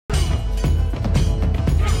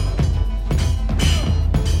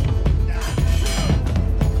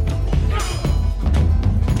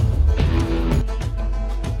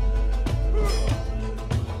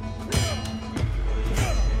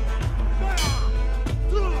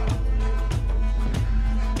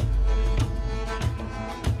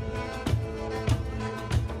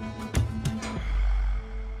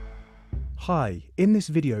Hi, in this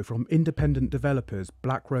video from independent developers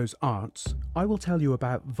Black Rose Arts, I will tell you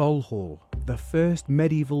about Valhall, the first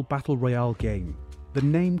medieval battle royale game. The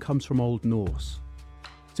name comes from Old Norse.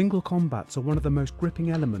 Single combats are one of the most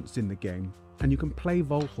gripping elements in the game, and you can play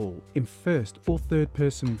Valhall in first or third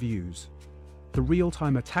person views. The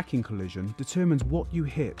real-time attacking collision determines what you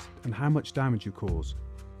hit and how much damage you cause.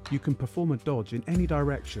 You can perform a dodge in any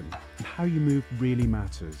direction, and how you move really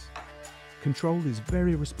matters. Control is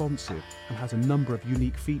very responsive and has a number of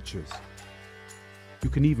unique features. You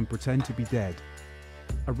can even pretend to be dead.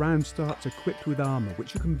 A round starts equipped with armour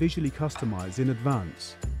which you can visually customise in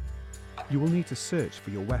advance. You will need to search for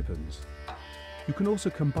your weapons. You can also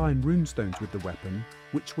combine runestones with the weapon,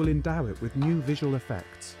 which will endow it with new visual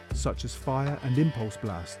effects, such as fire and impulse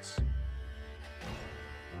blasts.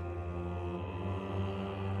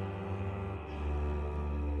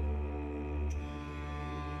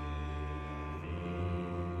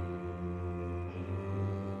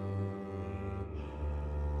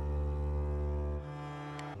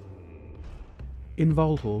 In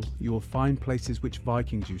Valhall, you will find places which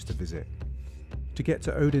Vikings used to visit. To get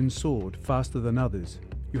to Odin's sword faster than others,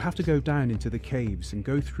 you have to go down into the caves and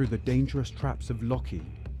go through the dangerous traps of Loki.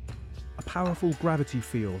 A powerful gravity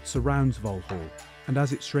field surrounds Valhall, and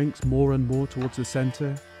as it shrinks more and more towards the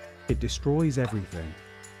centre, it destroys everything.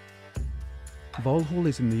 Valhall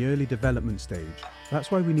is in the early development stage.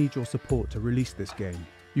 That's why we need your support to release this game.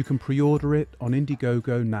 You can pre-order it on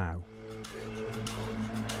Indiegogo now.